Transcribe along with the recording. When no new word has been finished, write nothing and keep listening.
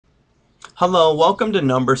Hello, welcome to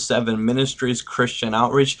Number 7 Ministries Christian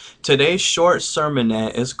Outreach. Today's short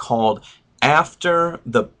sermonette is called After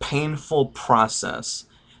the Painful Process.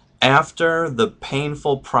 After the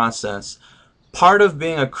Painful Process. Part of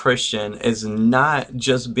being a Christian is not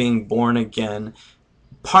just being born again.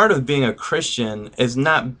 Part of being a Christian is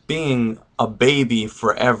not being a baby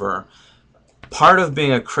forever. Part of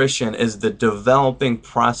being a Christian is the developing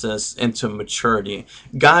process into maturity.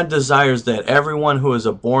 God desires that everyone who is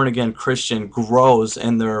a born again Christian grows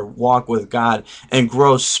in their walk with God and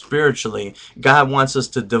grows spiritually. God wants us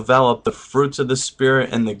to develop the fruits of the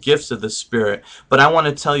Spirit and the gifts of the Spirit. But I want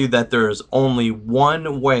to tell you that there is only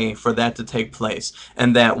one way for that to take place,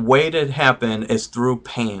 and that way to happen is through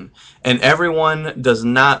pain. And everyone does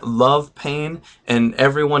not love pain, and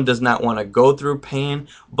everyone does not want to go through pain,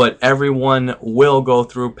 but everyone will go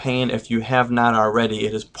through pain if you have not already.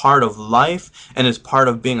 It is part of life and is part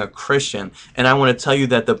of being a Christian. And I want to tell you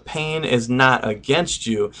that the pain is not against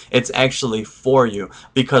you, it's actually for you.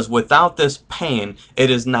 Because without this pain,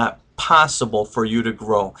 it is not possible for you to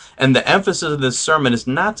grow. And the emphasis of this sermon is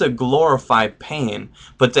not to glorify pain,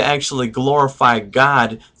 but to actually glorify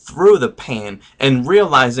God through the pain, and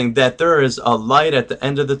realizing that there is a light at the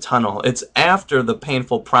end of the tunnel. It's after the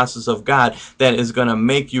painful process of God that is going to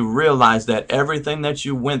make you realize that everything that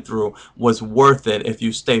you went through was worth it if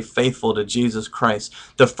you stay faithful to Jesus Christ.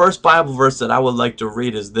 The first Bible verse that I would like to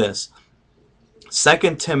read is this.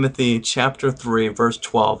 2 Timothy chapter 3 verse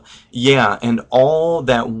 12. Yeah, and all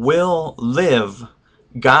that will live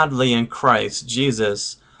godly in Christ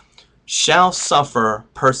Jesus shall suffer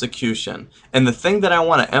persecution. And the thing that I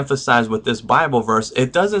want to emphasize with this Bible verse,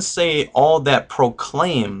 it doesn't say all that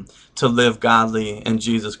proclaim to live godly in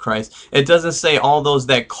Jesus Christ. It doesn't say all those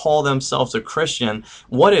that call themselves a Christian.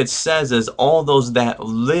 What it says is all those that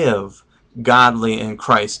live godly in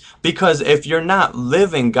Christ. Because if you're not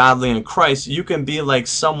living godly in Christ, you can be like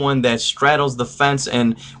someone that straddles the fence,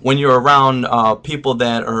 and when you're around people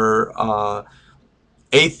that are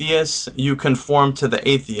atheists, you conform to the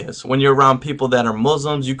atheists. When you're around people that are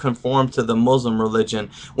Muslims, you conform to the Muslim religion.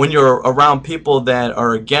 When you're around people that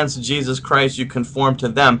are against Jesus Christ, you conform to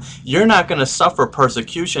them. You're not going to suffer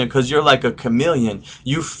persecution because you're like a chameleon.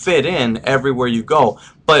 You fit in everywhere you go.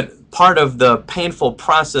 But part of the painful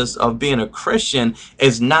process of being a Christian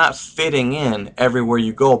is not fitting in everywhere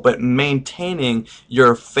you go, but maintaining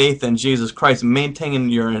your faith in Jesus Christ, maintaining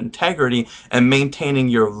your integrity, and maintaining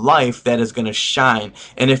your life that is going to shine.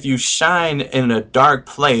 And if you shine in a dark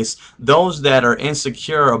place, those that are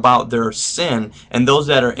insecure about their sin and those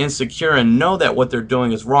that are insecure and know that what they're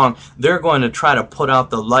doing is wrong, they're going to try to put out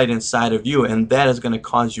the light inside of you, and that is going to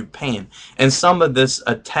cause you pain. And some of this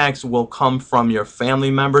attacks will come from your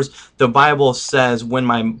family members. The Bible says, when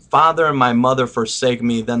my father and my mother forsake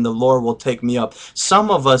me, then the Lord will take me up.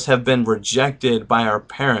 Some of us have been rejected by our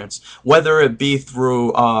parents, whether it be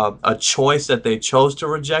through a choice that they chose to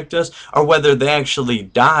reject us, or whether they actually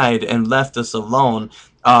died and left us alone.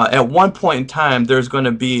 At one point in time, there's going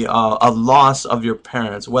to be a loss of your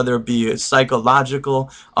parents, whether it be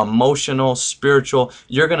psychological, emotional, spiritual.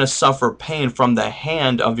 You're going to suffer pain from the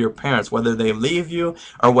hand of your parents, whether they leave you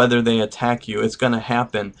or whether they attack you. It's going to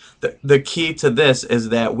happen. The key to this is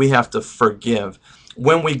that we have to forgive.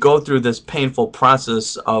 When we go through this painful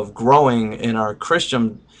process of growing in our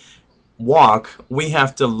Christian walk, we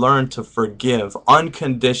have to learn to forgive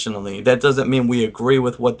unconditionally. That doesn't mean we agree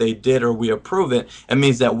with what they did or we approve it. It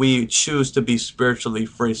means that we choose to be spiritually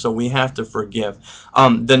free. So we have to forgive.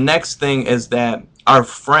 The next thing is that our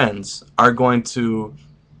friends are going to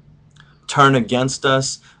turn against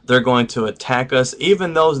us. They're going to attack us,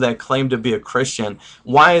 even those that claim to be a Christian.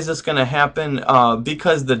 Why is this going to happen?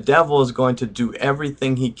 Because the devil is going to do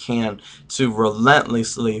everything he can to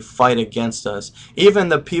relentlessly fight against us. Even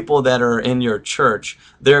the people that are in your church,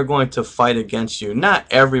 they're going to fight against you. Not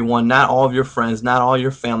everyone, not all of your friends, not all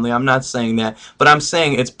your family. I'm not saying that, but I'm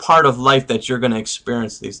saying it's part of life that you're going to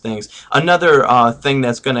experience these things. Another thing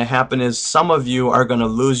that's going to happen is some of you are going to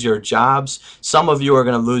lose your jobs. Some of you are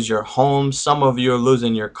going to lose your homes. Some of you are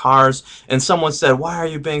losing your cars. And someone said, why are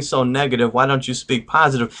you being so negative? Why don't you speak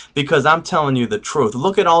positive? Because I'm telling you the truth.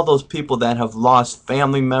 Look at all those people that have lost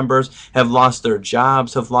family members, have lost their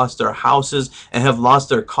jobs, have lost their houses, and have lost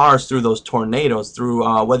their cars through those tornadoes, through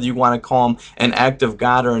whether you want to call them an act of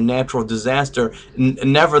God or a natural disaster.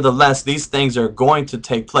 Nevertheless, these things are going to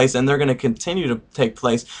take place, and they're going to continue to take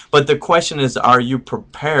place. But the question is, are you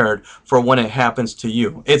prepared for when it happens to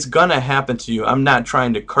you? It's going to happen to you. I'm not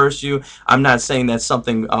trying to curse you. I'm not saying that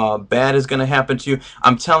something bad is going to happen to you.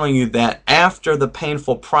 I'm telling you that after the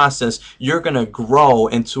painful process, you're going to grow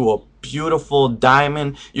into a beautiful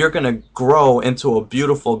diamond. You're going to grow into a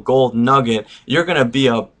beautiful gold nugget. You're going to be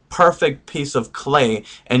a perfect piece of clay,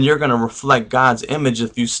 and you're going to reflect God's image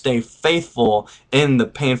if you stay faithful in the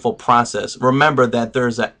painful process. Remember that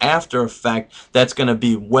there's an after effect that's going to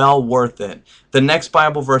be well worth it. The next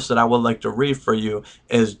Bible verse that I would like to read for you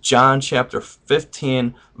is John chapter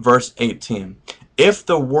 15 verse 18. If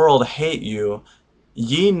the world hate you,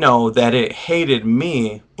 ye know that it hated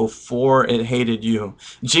me before it hated you.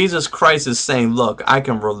 Jesus Christ is saying, look, I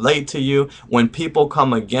can relate to you. When people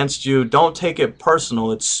come against you, don't take it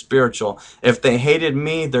personal. It's spiritual. If they hated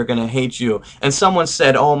me, they're going to hate you. And someone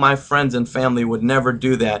said, oh, my friends and family would never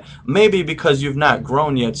do that. Maybe because you've not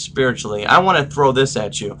grown yet spiritually. I want to throw this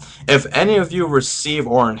at you. If any of you receive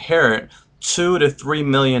or inherit $2 to $3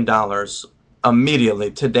 million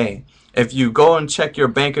immediately today, if you go and check your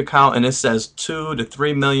bank account and it says $2 to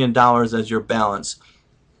 $3 million as your balance,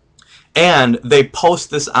 and they post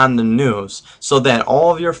this on the news so that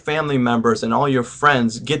all of your family members and all your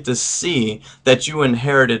friends get to see that you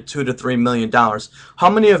inherited $2 to $3 million, how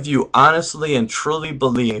many of you honestly and truly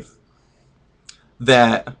believe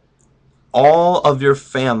that all of your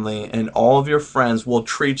family and all of your friends will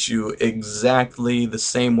treat you exactly the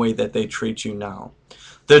same way that they treat you now?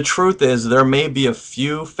 The truth is, there may be a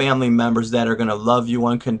few family members that are going to love you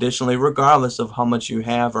unconditionally, regardless of how much you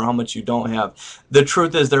have or how much you don't have. The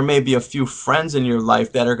truth is, there may be a few friends in your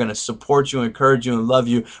life that are going to support you, encourage you, and love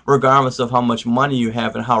you, regardless of how much money you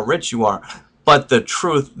have and how rich you are. But the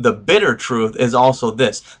truth, the bitter truth, is also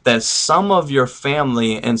this, that some of your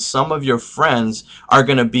family and some of your friends are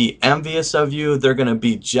going to be envious of you, they're going to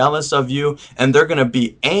be jealous of you, and they're going to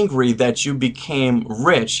be angry that you became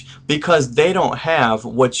rich because they don't have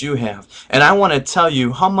what you have. And I want to tell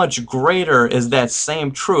you how much greater is that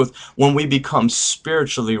same truth when we become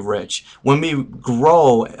spiritually rich, when we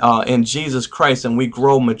grow in Jesus Christ and we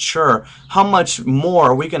grow mature. How much more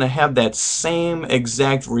are we going to have that same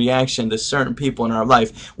exact reaction to certain people in our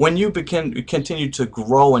life when you continue to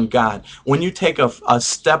grow in God? When you take a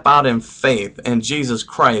step out in faith in Jesus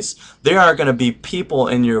Christ, there are going to be people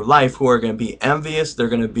in your life who are going to be envious, they're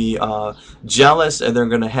going to be jealous, and they're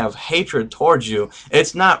going to have hatred towards you.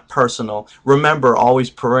 It's not personal. Remember, always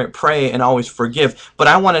pray and always forgive. But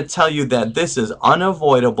I want to tell you that this is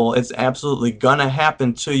unavoidable. It's absolutely going to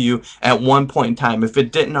happen to you at one point in time. If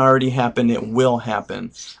it didn't already happen, it will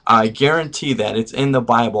happen. I guarantee that. It's in the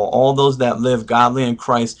Bible. All those that live godly in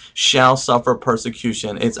Christ shall suffer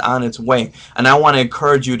persecution. It's on its way. And I want to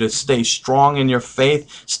encourage you to stay strong in your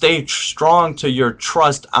faith. Stay strong to your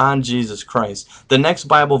trust on Jesus Christ. The next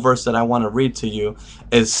Bible verse that I want to read to you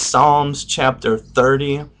is Psalms chapter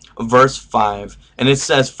 30 verse 5. And it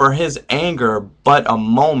says, for his anger but a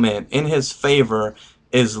moment, in his favor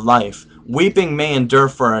is life. Weeping may endure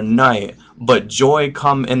for a night, but joy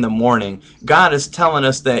come in the morning. God is telling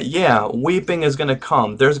us that, yeah, weeping is going to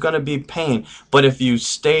come. There's going to be pain. But if you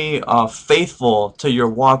stay faithful to your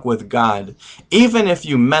walk with God, even if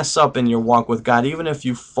you mess up in your walk with God, even if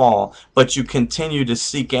you fall, but you continue to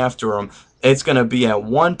seek after Him, it's going to be at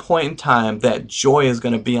one point in time that joy is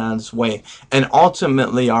going to be on its way. And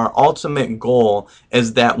ultimately, our ultimate goal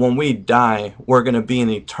is that when we die, we're going to be in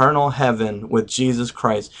eternal heaven with Jesus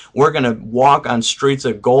Christ. We're going to walk on streets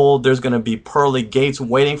of gold. There's going to be pearly gates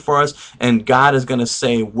waiting for us. And God is going to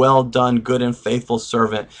say, well done, good and faithful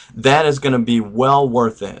servant. That is going to be well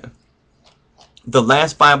worth it. The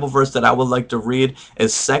last Bible verse that I would like to read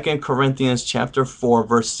is 2 Corinthians chapter 4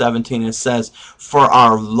 verse 17. It says, for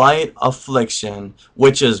our light affliction,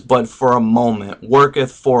 which is but for a moment,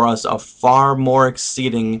 worketh for us a far more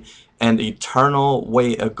exceeding and eternal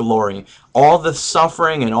weight of glory. All the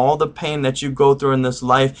suffering and all the pain that you go through in this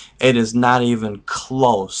life, it is not even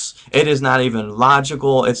close. It is not even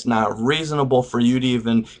logical. It's not reasonable for you to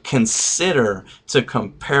even consider to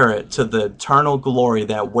compare it to the eternal glory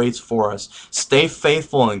that waits for us. Stay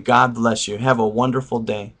faithful and God bless you. Have a wonderful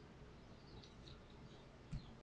day.